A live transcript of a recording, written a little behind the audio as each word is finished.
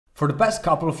For the past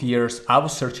couple of years, I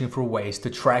was searching for ways to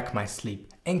track my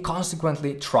sleep and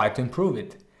consequently try to improve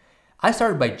it. I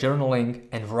started by journaling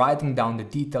and writing down the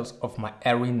details of my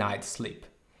every night sleep.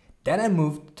 Then I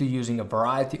moved to using a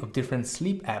variety of different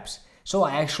sleep apps, so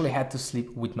I actually had to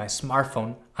sleep with my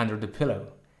smartphone under the pillow.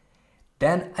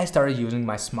 Then I started using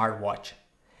my smartwatch,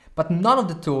 but none of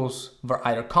the tools were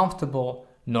either comfortable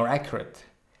nor accurate.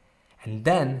 And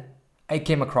then I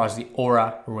came across the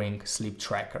Oura Ring sleep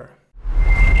tracker.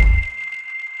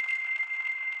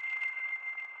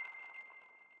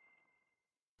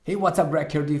 Hey, what's up,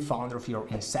 Greg here, the founder of Your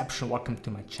Inception. Welcome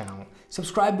to my channel.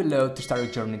 Subscribe below to start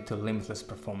your journey to limitless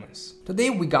performance.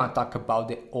 Today we're gonna talk about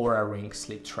the Oura Ring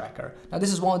sleep tracker. Now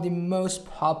this is one of the most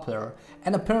popular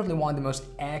and apparently one of the most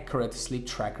accurate sleep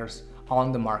trackers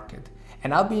on the market.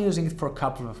 And I've been using it for a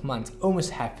couple of months, almost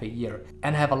half a year,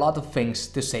 and I have a lot of things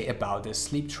to say about this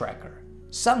sleep tracker.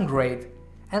 Some great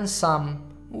and some,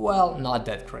 well, not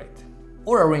that great.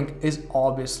 Oura Ring is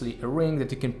obviously a ring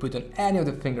that you can put on any of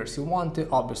the fingers you want to.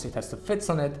 Obviously it has the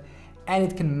fits on it, and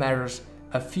it can measure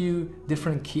a few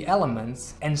different key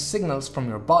elements and signals from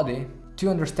your body to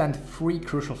understand three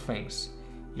crucial things: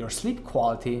 your sleep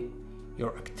quality,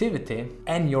 your activity,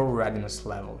 and your readiness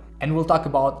level. And we'll talk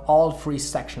about all three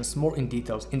sections more in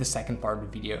details in the second part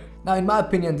of the video. Now, in my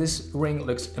opinion, this ring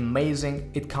looks amazing.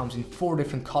 It comes in 4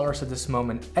 different colors at this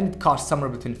moment, and it costs somewhere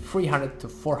between $300 to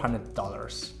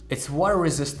 $400. It's water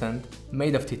resistant,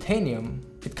 made of titanium.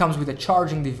 It comes with a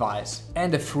charging device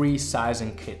and a free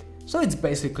sizing kit. So it's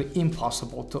basically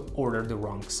impossible to order the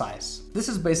wrong size. This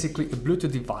is basically a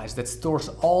Bluetooth device that stores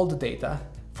all the data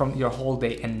from your whole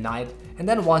day and night, and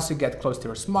then once you get close to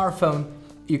your smartphone,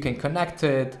 you can connect to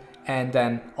it, and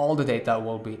then all the data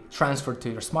will be transferred to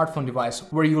your smartphone device,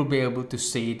 where you will be able to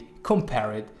see it,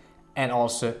 compare it, and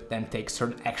also then take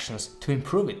certain actions to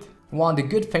improve it. One of the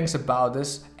good things about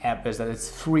this app is that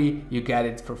it's free. You get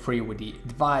it for free with the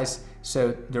device,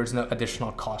 so there's no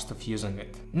additional cost of using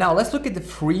it. Now let's look at the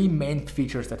 3 main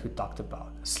features that we talked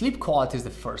about. Sleep quality is the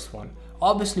first one.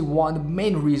 Obviously, one of the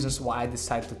main reasons why I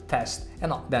decided to test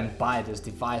and then buy this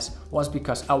device was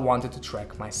because I wanted to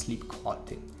track my sleep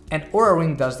quality. And Oura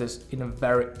Ring does this in a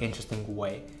very interesting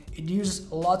way. It uses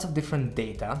lots of different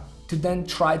data to then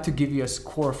try to give you a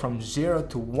score from 0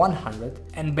 to 100,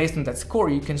 and based on that score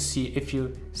you can see if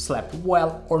you slept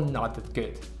well or not that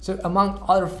good. So among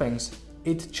other things,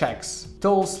 it checks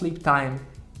total sleep time,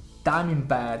 time in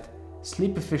bed,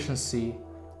 sleep efficiency,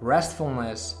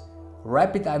 restfulness,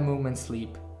 rapid eye movement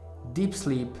sleep, deep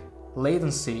sleep,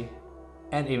 latency,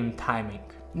 and even timing.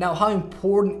 Now, how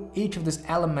important each of these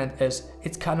elements is,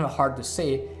 it's kind of hard to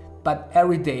say, but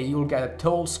every day you'll get a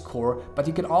total score, but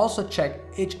you can also check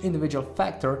each individual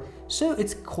factor, so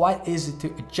it's quite easy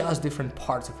to adjust different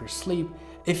parts of your sleep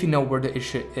if you know where the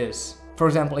issue is. For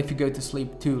example, if you go to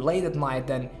sleep too late at night,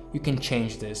 then you can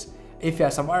change this. If you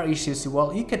have some other issues,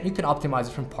 well, you can optimize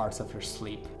different parts of your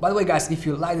sleep. By the way, guys, if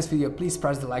you like this video, please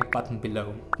press the like button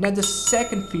below. Now, the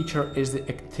second feature is the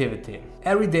activity.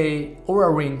 Every day,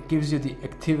 Oura Ring gives you the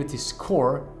activity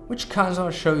score, which kind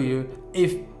of show you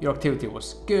if your activity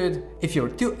was good, if you're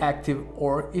too active,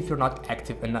 or if you're not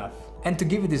active enough. And to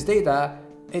give you this data,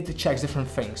 it checks different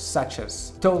things, such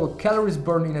as total calories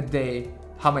burned in a day,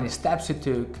 how many steps you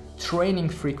took, training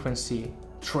frequency,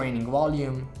 training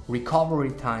volume,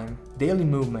 recovery time, daily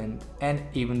movement, and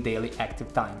even daily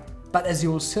active time. But as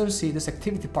you will soon see, this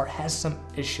activity part has some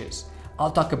issues. I'll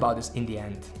talk about this in the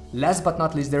end. Last but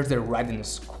not least, there's the readiness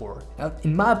score. Now,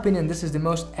 in my opinion, this is the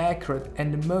most accurate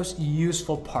and the most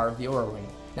useful part of the Oura Ring.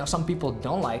 Now, some people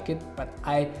don't like it, but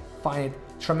I find it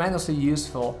tremendously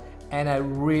useful, and I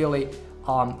really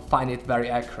find it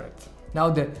very accurate. Now,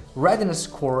 the readiness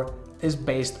score is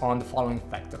based on the following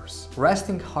factors: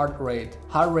 resting heart rate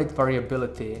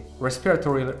variability,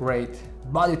 respiratory rate,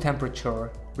 body temperature,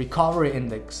 recovery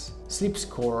index, sleep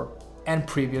score, and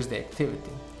previous day activity.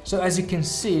 So as you can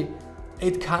see,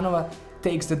 it kind of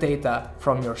takes the data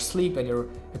from your sleep and your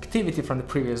activity from the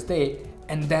previous day,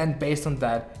 and then based on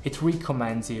that, it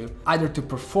recommends you either to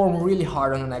perform really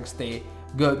hard on the next day,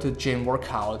 go to the gym,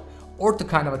 workout, or to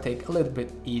kind of take a little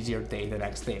bit easier day the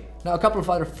next day. Now, a couple of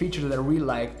other features that I really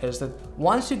like is that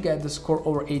once you get the score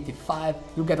over 85,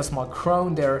 you'll get a small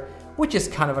crown there, which is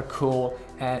kind of a cool,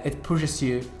 and it pushes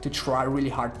you to try really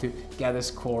hard to get a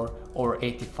score over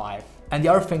 85. And the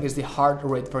other thing is the heart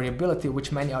rate variability,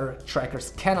 which many other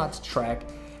trackers cannot track.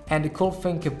 And the cool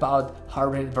thing about heart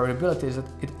rate variability is that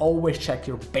it always checks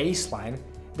your baseline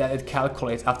that it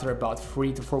calculates after about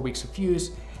 3 to 4 weeks of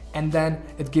use, and then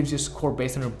it gives you a score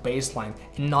based on your baseline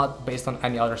and not based on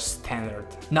any other standard.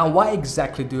 Now, why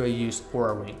exactly do I use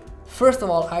Oura Ring? First of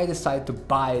all, I decided to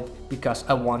buy it because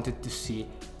I wanted to see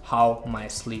how my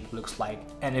sleep looks like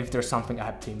and if there's something I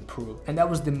have to improve. And that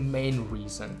was the main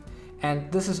reason.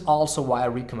 And this is also why I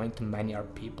recommend to many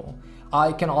other people.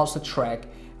 I can also track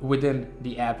within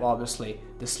the app, obviously,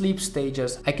 the sleep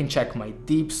stages. I can check my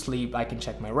deep sleep, I can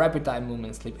check my rapid eye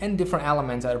movement sleep, and different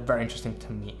elements that are very interesting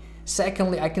to me.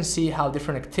 Secondly, I can see how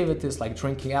different activities like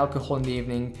drinking alcohol in the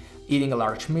evening, eating a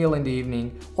large meal in the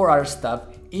evening, or other stuff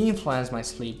influence my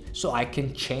sleep, so I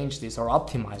can change this or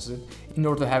optimize it in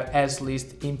order to have as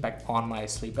least impact on my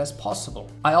sleep as possible.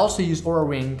 I also use Oura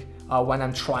Ring when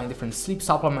I'm trying different sleep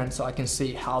supplements, so I can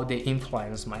see how they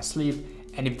influence my sleep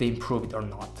and if they improve it or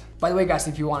not. By the way guys,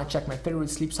 if you want to check my favorite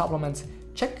sleep supplements,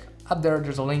 check up there,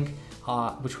 there's a link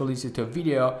which will lead you to a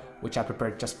video which I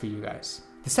prepared just for you guys.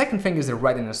 The second thing is the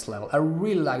readiness level. I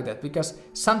really like that because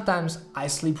sometimes I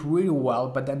sleep really well,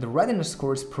 but then the readiness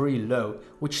score is pretty low,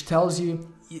 which tells you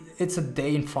it's a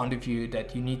day in front of you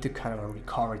that you need to kind of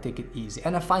recover, take it easy.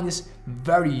 And I find this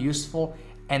very useful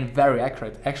and very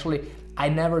accurate. Actually, I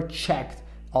never checked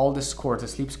all the scores, the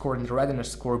sleep score and the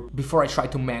readiness score, before I try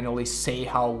to manually say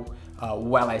how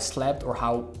well I slept or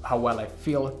how well I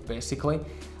feel, basically.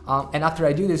 And after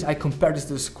I do this, I compare this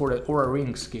to the score that Oura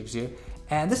Ring gives you.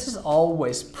 And this is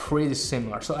always pretty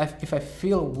similar. So if I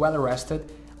feel well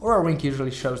rested, Oura Ring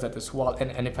usually shows that as well.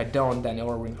 And if I don't, then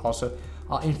Oura Ring also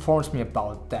informs me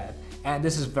about that. And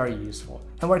this is very useful.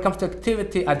 And when it comes to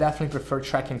activity, I definitely prefer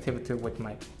tracking activity with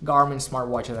my Garmin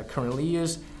smartwatch that I currently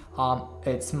use.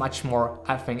 It's much more,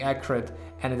 I think, accurate.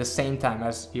 And at the same time,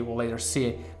 as you will later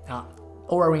see,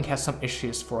 Oura Ring has some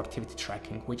issues for activity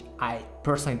tracking, which I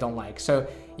personally don't like. So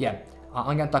yeah,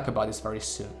 I'm gonna talk about this very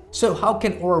soon. So how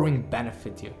can Oura Ring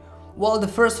benefit you? Well, the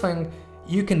first thing,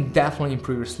 you can definitely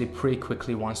improve your sleep pretty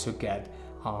quickly once you get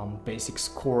basic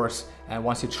scores, and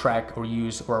once you track or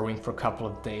use Oura Ring for a couple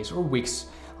of days or weeks.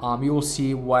 You will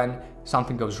see when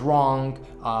something goes wrong,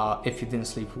 if you didn't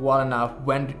sleep well enough,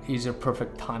 when is your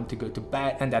perfect time to go to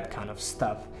bed, and that kind of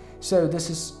stuff. So this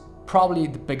is probably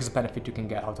the biggest benefit you can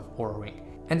get out of Oura Ring.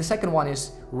 And the second one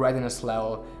is readiness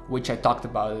level, which I talked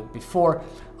about it before.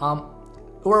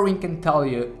 Oura Ring can tell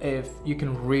you if you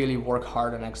can really work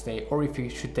hard the next day, or if you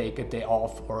should take a day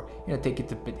off, or take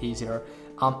it a bit easier.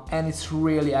 And it's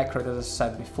really accurate, as I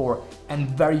said before, and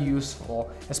very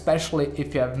useful, especially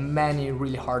if you have many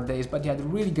really hard days, but you had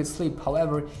really good sleep.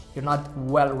 However, you're not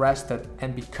well rested,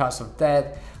 and because of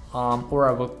that,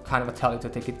 Oura will kind of tell you to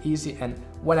take it easy. And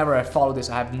whenever I follow this,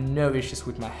 I have no issues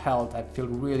with my health. I feel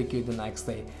really good the next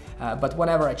day. But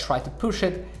whenever I try to push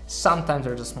it, sometimes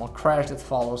there's a small crash that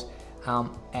follows.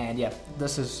 And yeah,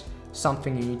 this is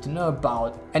something you need to know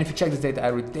about. And if you check this data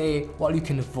every day, well, you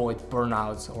can avoid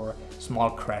burnouts or small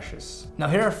crashes. Now,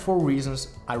 here are 4 reasons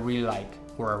I really like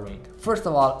Oura Ring. First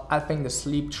of all, I think the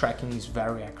sleep tracking is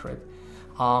very accurate.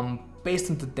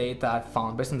 Based on the data I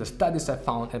found, based on the studies I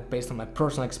found, and based on my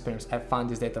personal experience, I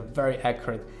found this data very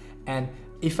accurate. And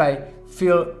if I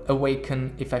feel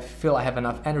awakened, if I feel I have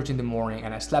enough energy in the morning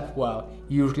and I slept well,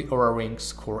 usually Oura Ring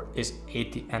score is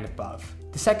 80 and above.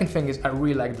 The second thing is I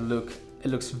really like the look. It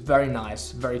looks very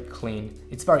nice, very clean.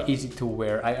 It's very easy to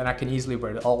wear, and I can easily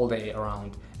wear it all day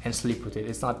around and sleep with it.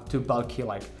 It's not too bulky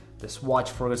like this watch,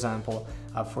 for example,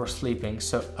 for sleeping,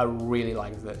 so I really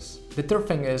like this. The third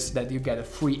thing is that you get a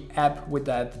free app with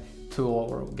that tool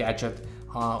or gadget,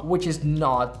 which is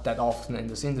not that often in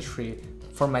this industry.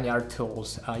 For many other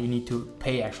tools, you need to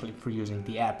pay actually for using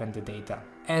the app and the data.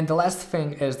 And the last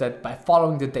thing is that by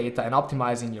following the data and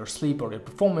optimizing your sleep or your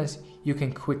performance, you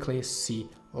can quickly see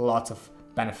lots of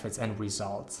benefits and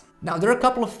results. Now, there are a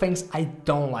couple of things I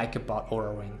don't like about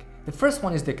Oura Ring. The first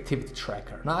one is the activity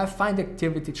tracker. Now, I find the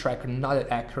activity tracker not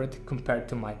that accurate compared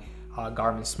to my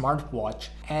Garmin smartwatch.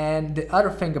 And the other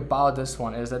thing about this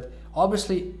one is that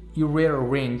obviously you wear a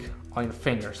ring on your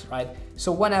fingers, right?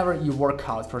 So whenever you work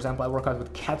out, for example, I work out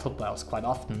with kettlebells quite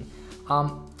often,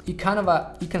 you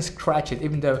can scratch it,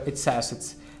 even though it says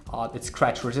it's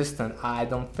scratch resistant. I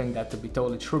don't think that to be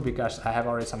totally true because I have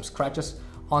already some scratches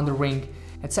on the ring.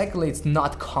 And secondly, it's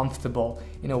not comfortable,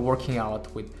 working out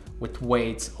with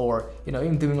weights or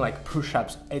even doing like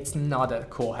push-ups. It's not that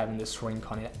cool having this ring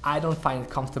on it. I don't find it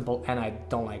comfortable and I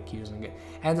don't like using it.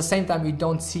 And at the same time, you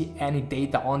don't see any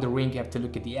data on the ring. You have to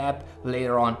look at the app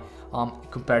later on,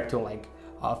 compared to like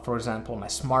for example my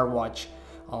smartwatch.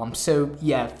 So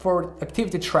yeah, for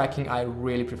activity tracking, I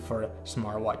really prefer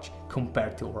smartwatch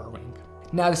compared to Oura Ring.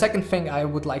 Now, the second thing I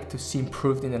would like to see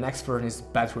improved in the next version is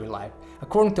battery life.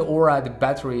 According to Oura, the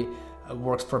battery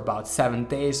works for about 7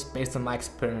 days. Based on my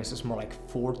experience, it's more like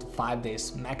 4 to 5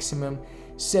 days maximum.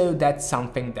 So that's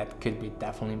something that could be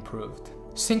definitely improved.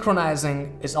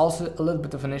 Synchronizing is also a little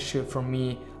bit of an issue for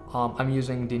me. I'm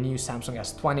using the new Samsung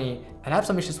S20 and I have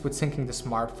some issues with syncing the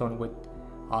smartphone with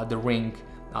the Ring.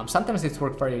 Sometimes it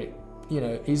works very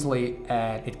easily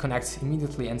and it connects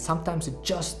immediately, and sometimes it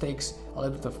just takes a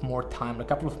little bit of more time, a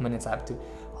couple of minutes. I have to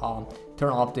turn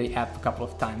off the app a couple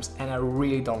of times, and I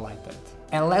really don't like that.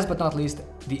 And last but not least,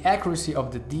 the accuracy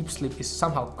of the deep sleep is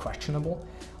somehow questionable.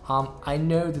 I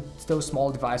know that those small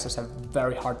devices have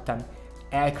very hard time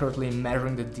accurately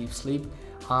measuring the deep sleep,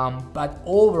 but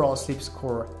overall sleep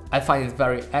score, I find it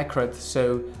very accurate,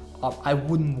 so I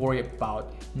wouldn't worry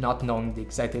about not knowing the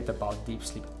exact data about deep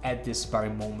sleep at this very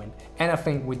moment. And I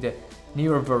think with the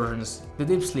newer versions, the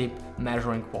deep sleep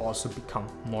measuring will also become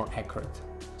more accurate.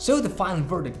 So the final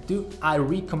verdict, do I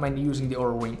recommend using the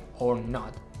Oura Ring or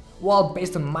not? Well,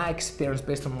 based on my experience,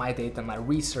 based on my data, my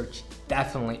research, I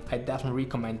definitely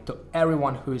recommend to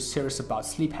everyone who is serious about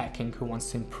sleep hacking, who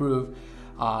wants to improve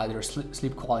their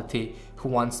sleep quality, who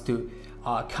wants to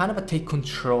kind of take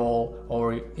control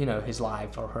over his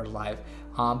life or her life,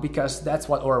 because that's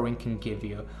what Oura Ring can give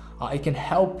you. It can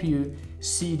help you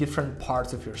see different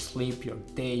parts of your sleep, your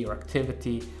day, your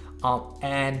activity,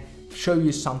 and show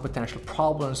you some potential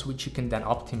problems which you can then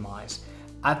optimize.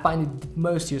 I find it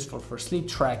most useful for sleep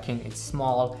tracking. It's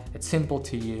small, it's simple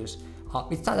to use.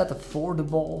 It's not that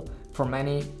affordable for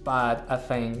many, but I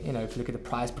think if you look at the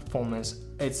price performance,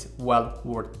 it's well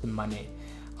worth the money.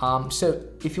 So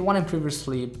if you want to improve your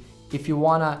sleep, if you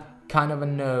want to kind of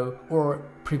know or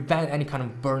prevent any kind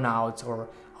of burnouts or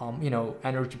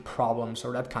energy problems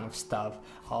or that kind of stuff,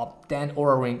 then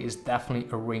Oura Ring is definitely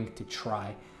a ring to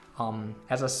try.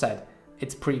 As I said,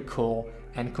 it's pretty cool,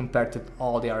 and compared to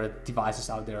all the other devices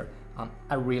out there,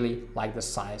 I really like the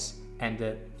size and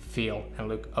the feel and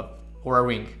look of Oura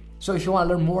Ring. So if you want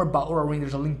to learn more about Oura Ring,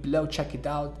 there's a link below, check it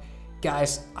out.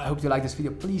 Guys, I hope you like this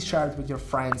video. Please share it with your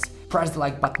friends. Press the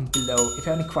like button below. If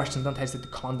you have any questions, don't hesitate to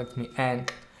contact me,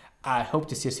 and I hope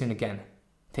to see you soon again.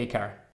 Take care.